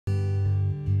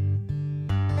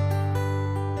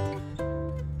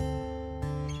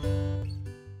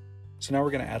So now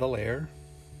we're going to add a layer.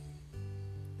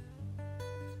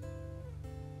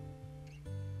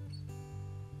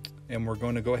 And we're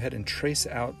going to go ahead and trace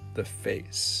out the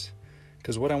face.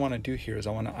 Because what I want to do here is I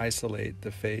want to isolate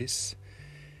the face.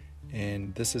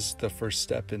 And this is the first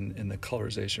step in the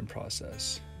colorization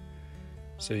process.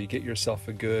 So you get yourself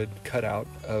a good cutout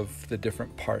of the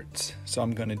different parts. So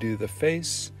I'm going to do the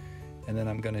face, and then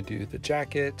I'm going to do the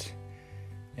jacket,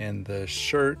 and the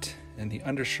shirt, and the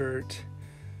undershirt,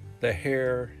 the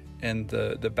hair, and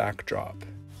the backdrop.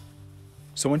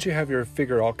 So once you have your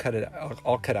figure all cut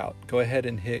out, go ahead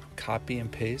and hit copy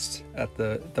and paste at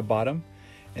the bottom,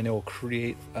 and it will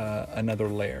create another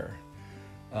layer.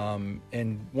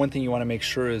 And one thing you want to make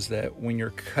sure is that when you're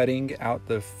cutting out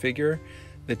the figure,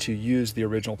 that you use the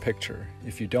original picture.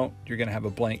 If you don't, you're going to have a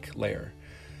blank layer.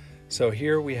 So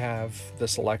here we have the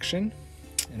selection,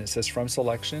 and it says from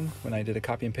selection when I did a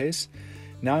copy and paste.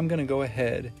 Now I'm going to go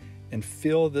ahead and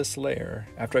fill this layer.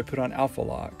 After I put on alpha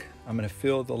lock, I'm going to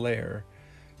fill the layer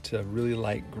to a really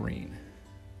light green.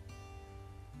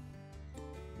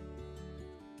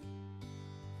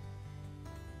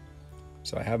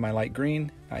 So I have my light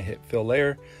green, I hit fill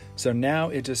layer. So now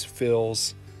it just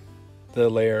fills the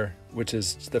layer, which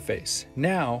is the face.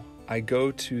 Now I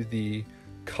go to the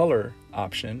color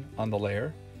option on the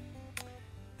layer,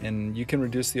 and you can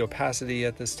reduce the opacity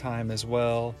at this time as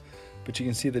well, but you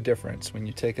can see the difference. When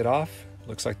you take it off, it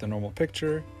looks like the normal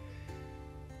picture,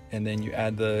 and then you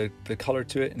add the color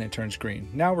to it and it turns green.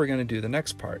 Now we're going to do the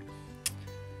next part.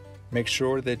 Make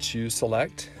sure that you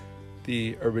select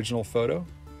the original photo.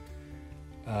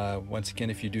 Once again,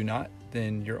 if you do not,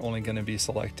 then you're only going to be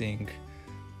selecting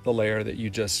the layer that you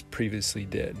just previously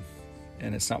did,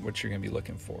 and it's not what you're going to be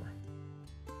looking for.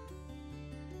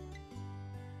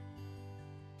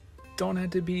 Don't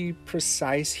have to be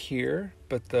precise here,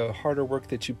 but the harder work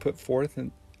that you put forth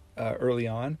early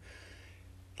on,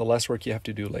 the less work you have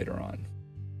to do later on.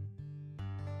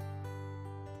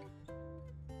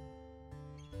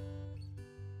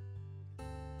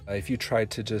 If you try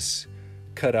to just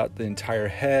cut out the entire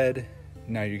head,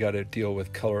 now you got to deal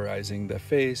with colorizing the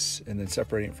face and then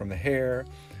separating it from the hair.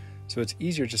 So it's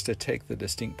easier just to take the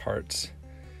distinct parts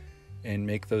and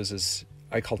make those as,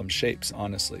 I call them shapes,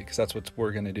 honestly, because that's what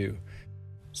we're going to do.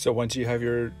 So once you have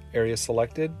your area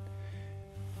selected,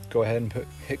 go ahead and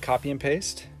hit copy and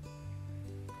paste.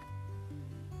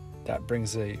 That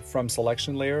brings a from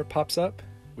selection layer pops up,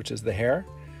 which is the hair.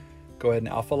 Go ahead and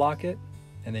alpha lock it,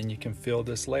 and then you can fill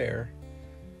this layer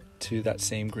to that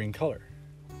same green color.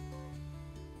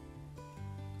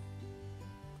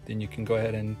 Then you can go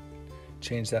ahead and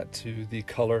change that to the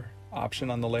color option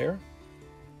on the layer.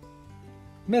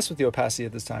 Mess with the opacity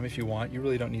at this time if you want. You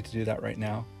really don't need to do that right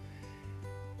now.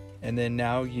 And then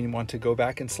now you want to go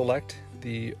back and select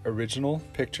the original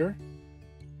picture.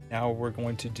 Now we're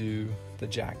going to do the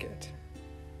jacket.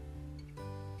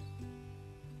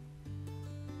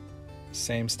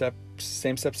 Same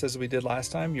steps as we did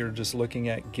last time. You're just looking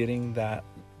at getting that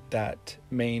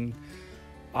main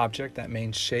object, that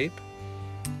main shape.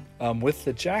 With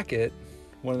the jacket,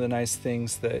 one of the nice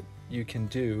things that you can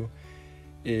do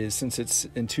is, since it's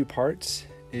in two parts,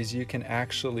 is you can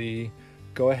actually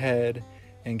go ahead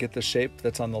and get the shape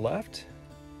that's on the left.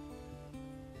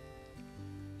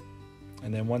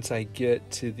 And then once I get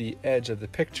to the edge of the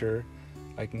picture,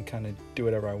 I can kind of do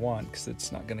whatever I want because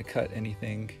it's not going to cut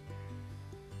anything.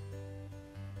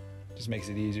 Just makes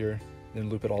it easier, then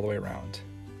loop it all the way around.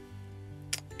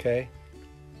 Okay.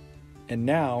 And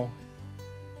now,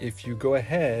 if you go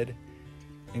ahead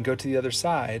and go to the other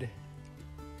side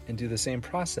and do the same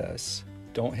process,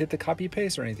 don't hit the copy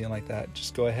paste or anything like that.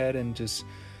 Just go ahead and just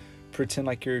pretend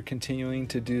like you're continuing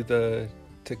to do the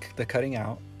cutting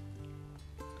out.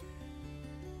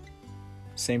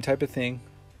 Same type of thing,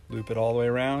 loop it all the way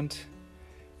around,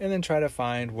 and then try to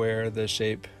find where the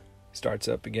shape starts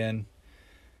up again.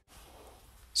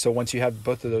 So once you have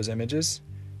both of those images,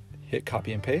 hit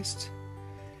copy and paste,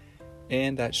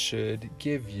 and that should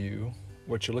give you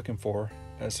what you're looking for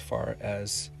as far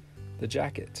as the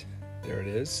jacket. There it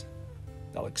is.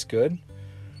 That looks good.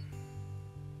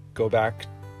 Go back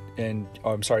and,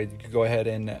 go ahead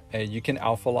and you can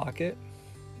alpha lock it.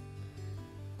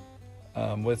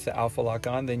 With the alpha lock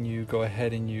on, then you go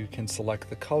ahead and you can select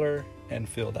the color and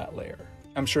fill that layer.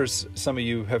 I'm sure some of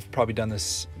you have probably done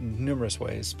this numerous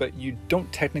ways, but you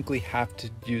don't technically have to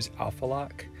use alpha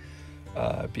lock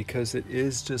because it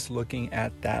is just looking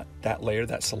at that layer,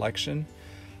 that selection.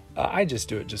 I just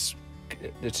do it,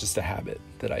 it's just a habit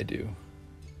that I do.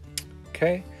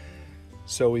 Okay,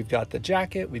 so we've got the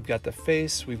jacket, we've got the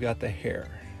face, we've got the hair.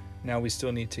 Now we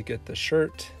still need to get the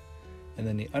shirt, and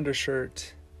then the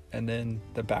undershirt, and then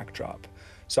the backdrop.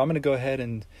 So I'm going to go ahead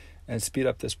and speed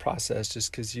up this process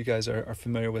just because you guys are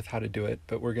familiar with how to do it,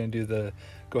 but we're going to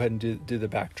go ahead and do the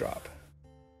backdrop.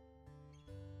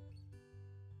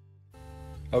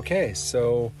 Okay,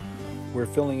 so we're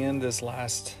filling in this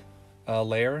last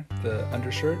layer, the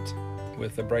undershirt,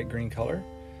 with a bright green color.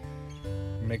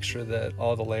 Make sure that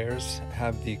all the layers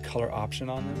have the color option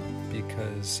on them,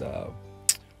 because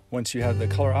once you have the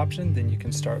color option, then you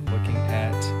can start looking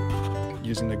at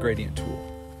using the gradient tool.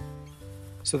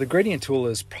 So the gradient tool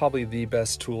is probably the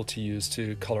best tool to use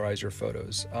to colorize your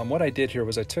photos. What I did here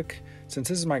was since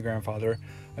this is my grandfather,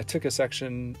 I took a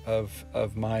section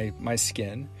of my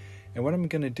skin, and what I'm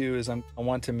going to do is I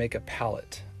want to make a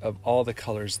palette of all the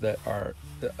colors that are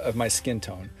of my skin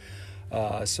tone.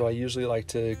 So I usually like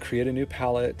to create a new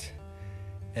palette,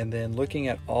 and then looking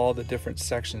at all the different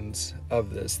sections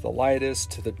of this, the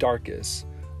lightest to the darkest,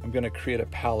 I'm going to create a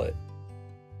palette.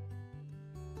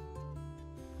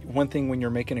 One thing when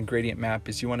you're making a gradient map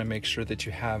is you want to make sure that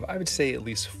you have, I would say, at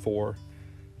least 4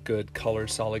 good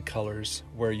colors, solid colors,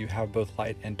 where you have both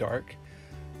light and dark.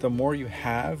 The more you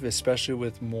have, especially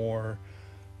with more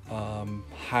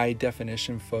high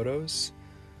definition photos,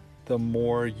 the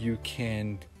more you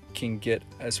can get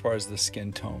as far as the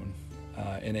skin tone,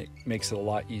 and it makes it a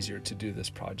lot easier to do this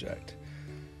project.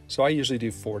 So I usually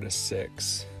do 4 to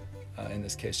 6 in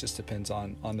this case. Just depends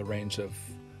on the range of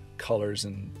colors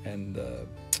and the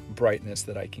brightness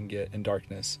that I can get, and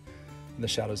darkness, and the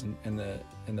shadows and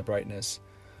the brightness.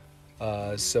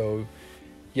 So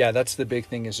yeah, that's the big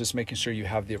thing, is just making sure you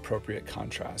have the appropriate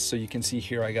contrast. So you can see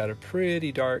here I got a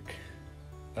pretty dark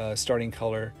starting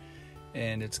color,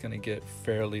 and it's going to get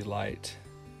fairly light.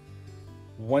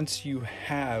 Once you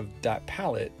have that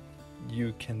palette,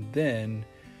 you can then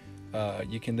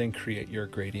create your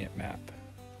gradient map.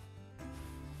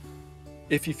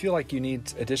 If you feel like you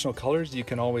need additional colors, you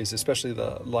can always, especially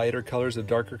the lighter colors, the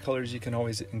darker colors, you can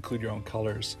always include your own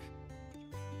colors.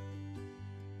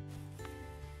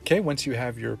 Okay, once you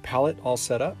have your palette all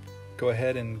set up, go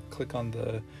ahead and click on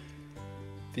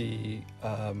the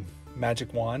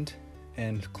magic wand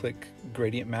and click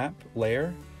gradient map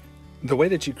layer. The way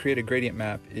that you create a gradient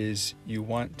map is you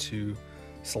want to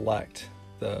select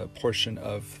the portion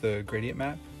of the gradient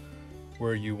map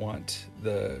where you want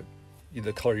the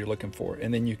color you're looking for,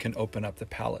 and then you can open up the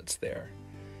palettes there.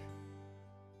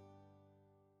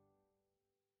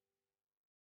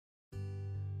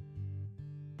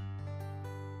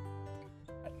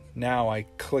 Now I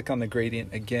click on the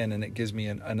gradient again, and it gives me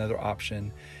another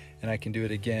option, and I can do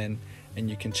it again, and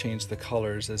you can change the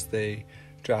colors as they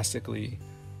gradually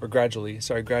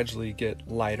get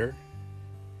lighter.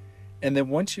 And then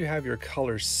once you have your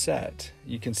colors set,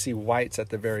 you can see whites at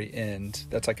the very end.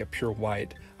 That's like a pure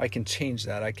white. I can change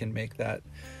that. I can make that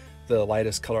the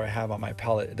lightest color I have on my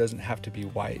palette. It doesn't have to be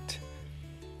white.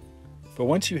 But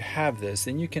once you have this,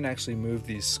 then you can actually move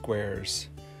these squares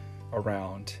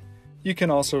around. You can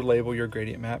also label your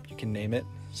gradient map. You can name it.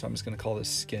 So I'm just going to call this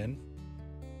skin.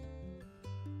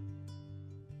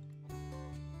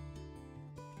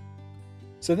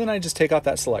 So then I just take out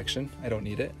that selection, I don't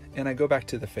need it, and I go back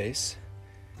to the face.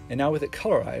 And now with it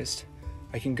colorized,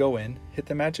 I can go in, hit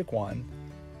the magic wand,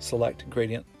 select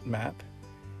gradient map,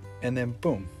 and then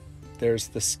boom, there's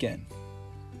the skin.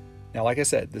 Now, like I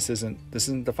said, this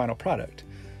isn't the final product,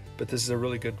 but this is a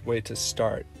really good way to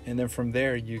start. And then from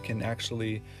there, you can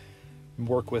actually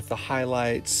work with the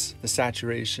highlights, the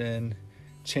saturation,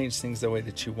 change things the way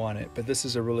that you want it. But this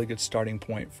is a really good starting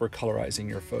point for colorizing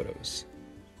your photos.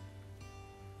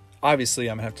 Obviously,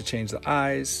 I'm gonna have to change the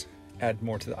eyes, add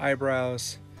more to the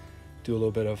eyebrows, do a little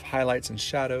bit of highlights and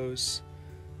shadows,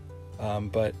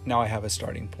 but now I have a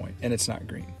starting point, and it's not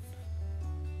green.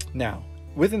 Now,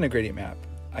 within the gradient map,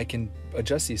 I can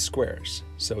adjust these squares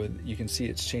so you can see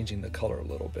it's changing the color a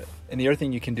little bit. And the other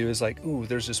thing you can do is like, ooh,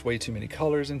 there's just way too many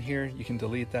colors in here. You can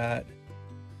delete that.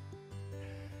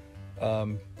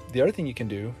 The other thing you can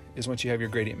do is once you have your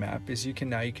gradient map is you can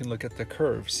look at the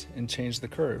curves and change the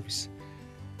curves.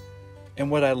 And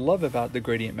what I love about the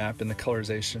gradient map and the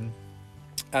colorization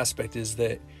aspect is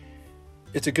that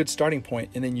it's a good starting point,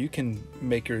 and then you can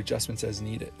make your adjustments as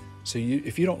needed. So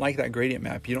if you don't like that gradient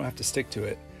map, you don't have to stick to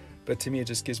it. But to me, it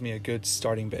just gives me a good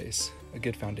starting base, a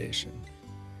good foundation.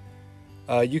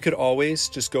 You could always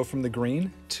just go from the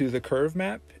green to the curve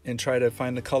map and try to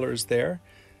find the colors there.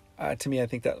 To me, I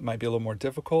think that might be a little more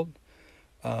difficult,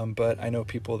 but I know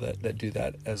people that do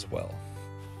that as well.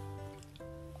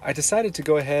 I decided to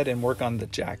go ahead and work on the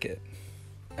jacket.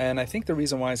 And I think the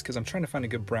reason why is because I'm trying to find a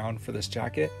good brown for this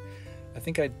jacket. I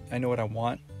think I know what I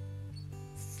want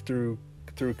through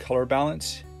color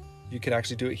balance. You could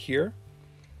actually do it here.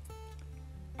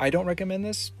 I don't recommend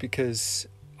this because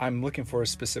I'm looking for a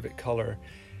specific color,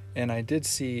 and I did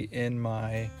see in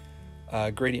my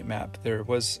gradient map there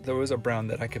was a brown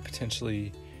that I could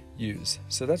potentially use.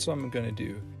 So that's what I'm going to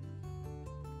do.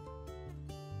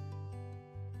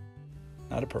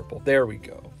 Not a purple. There we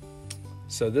go.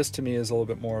 So this to me is a little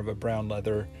bit more of a brown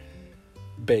leather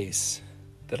base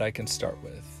that I can start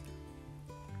with.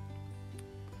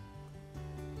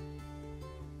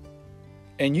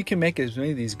 And you can make as many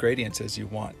of these gradients as you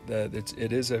want.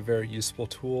 It is a very useful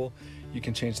tool. You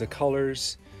can change the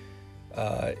colors.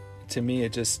 To me,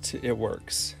 it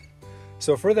works.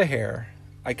 So for the hair,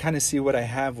 I kind of see what I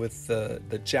have with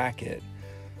the jacket.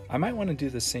 I might want to do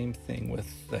the same thing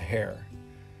with the hair.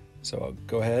 So I'll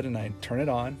go ahead and I turn it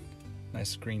on.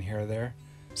 Nice green hair there.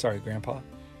 Sorry, Grandpa.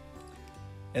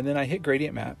 And then I hit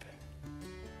gradient map.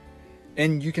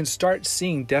 And you can start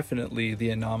seeing definitely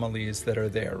the anomalies that are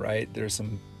there, right? There's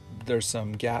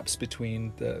some gaps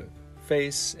between the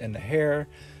face and the hair.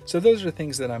 So those are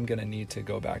things that I'm going to need to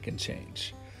go back and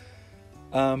change.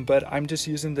 But I'm just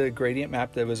using the gradient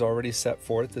map that was already set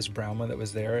forth, this brown one that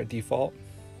was there at default.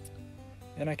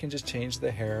 And I can just change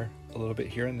the hair a little bit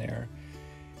here and there.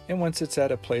 And once it's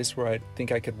at a place where I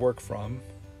think I could work from,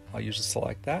 I'll usually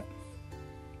select that.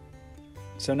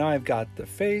 So now I've got the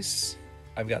face,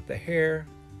 I've got the hair,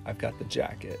 I've got the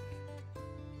jacket.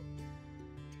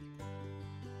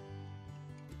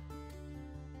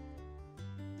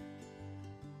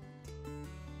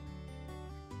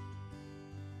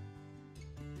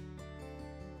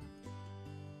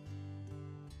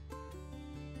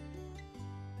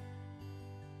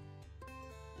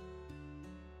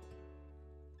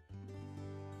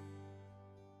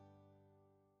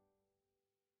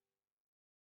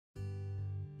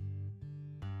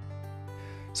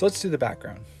 So let's do the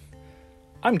background.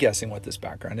 I'm guessing what this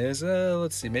background is.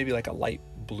 Let's see, maybe like a light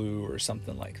blue or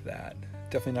something like that.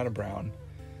 Definitely not a brown.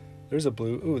 There's a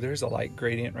blue. Ooh, there's a light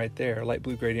gradient right there. Light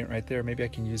blue gradient right there. Maybe I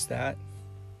can use that.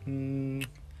 No,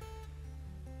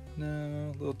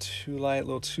 a little too light, a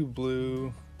little too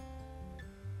blue.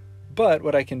 But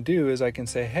what I can do is I can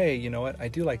say, hey, you know what? I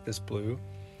do like this blue.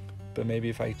 But maybe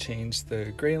if I change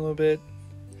the gradient a little bit,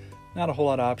 not a whole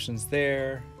lot of options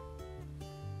there.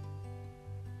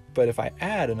 But if I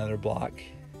add another block,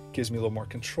 it gives me a little more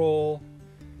control.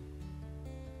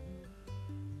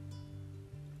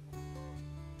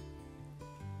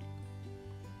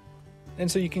 And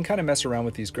so you can kind of mess around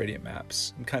with these gradient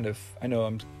maps. I know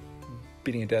I'm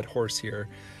beating a dead horse here.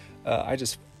 I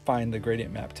just find the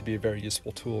gradient map to be a very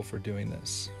useful tool for doing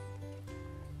this.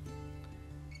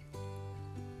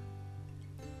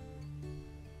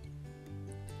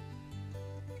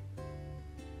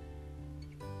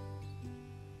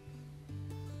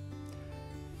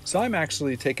 So I'm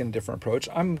actually taking a different approach.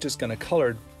 I'm just going to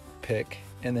color pick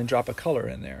and then drop a color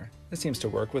in there. It seems to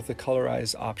work with the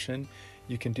colorize option.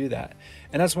 You can do that.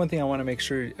 And that's one thing I want to make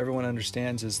sure everyone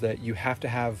understands is that you have to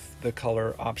have the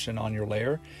color option on your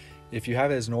layer. If you have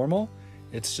it as normal,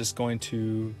 it's just going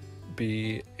to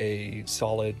be a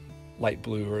solid light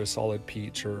blue or a solid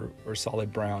peach or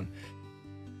solid brown.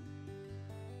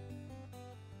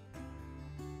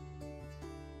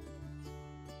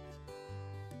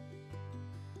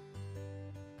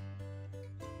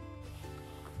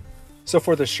 So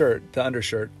for the shirt, the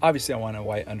undershirt, obviously I want a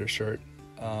white undershirt.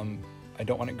 I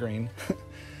don't want it green.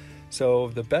 So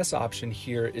the best option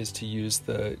here is to use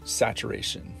the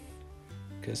saturation,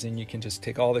 because then you can just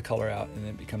take all the color out and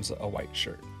it becomes a white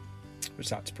shirt, which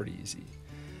sounds pretty easy.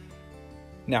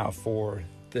 Now for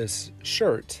this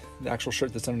shirt, the actual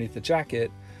shirt that's underneath the jacket,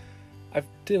 I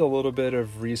did a little bit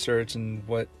of research in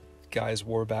what guys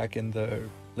wore back in the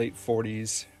late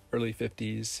 40s, early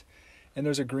 50s. And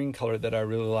there's a green color that I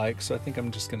really like, so I think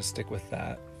I'm just going to stick with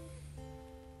that.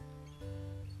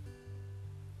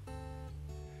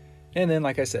 And then,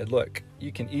 like I said, look,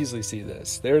 you can easily see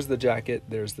this. There's the jacket,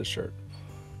 there's the shirt.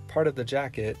 Part of the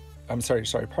jacket,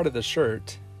 part of the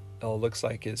shirt looks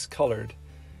like is colored,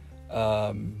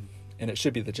 and it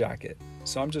should be the jacket.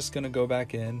 So I'm just going to go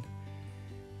back in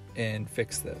and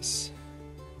fix this.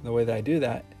 The way that I do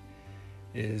that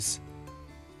is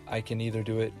I can either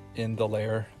do it in the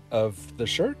layer of the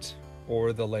shirt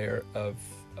or the layer of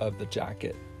the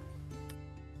jacket.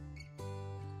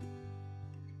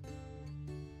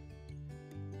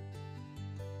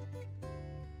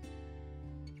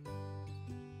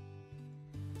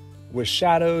 With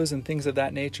shadows and things of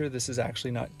that nature, this is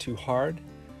actually not too hard,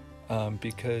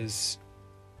 because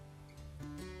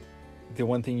the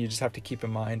one thing you just have to keep in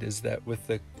mind is that with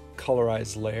the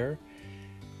colorized layer,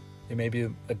 it may be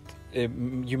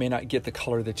you may not get the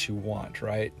color that you want,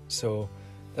 right? So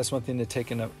that's one thing to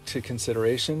take into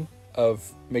consideration.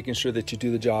 of making sure that you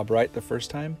do the job right the first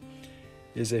time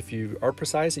is if you are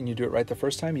precise and you do it right the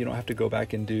first time, you don't have to go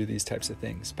back and do these types of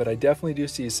things. But I definitely do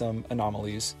see some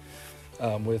anomalies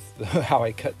with how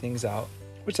I cut things out,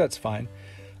 which that's fine.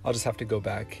 I'll just have to go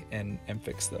back and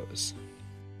fix those.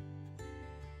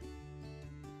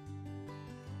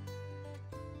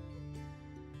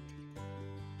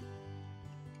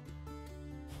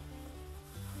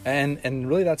 And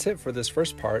really that's it for this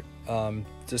first part.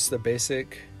 Just the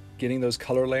basic, getting those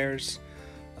color layers.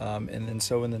 And then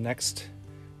so in the next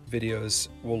videos,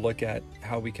 we'll look at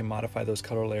how we can modify those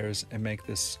color layers and make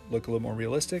this look a little more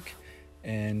realistic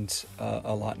and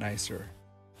a lot nicer.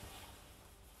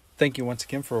 Thank you once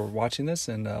again for watching this,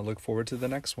 and look forward to the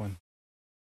next one.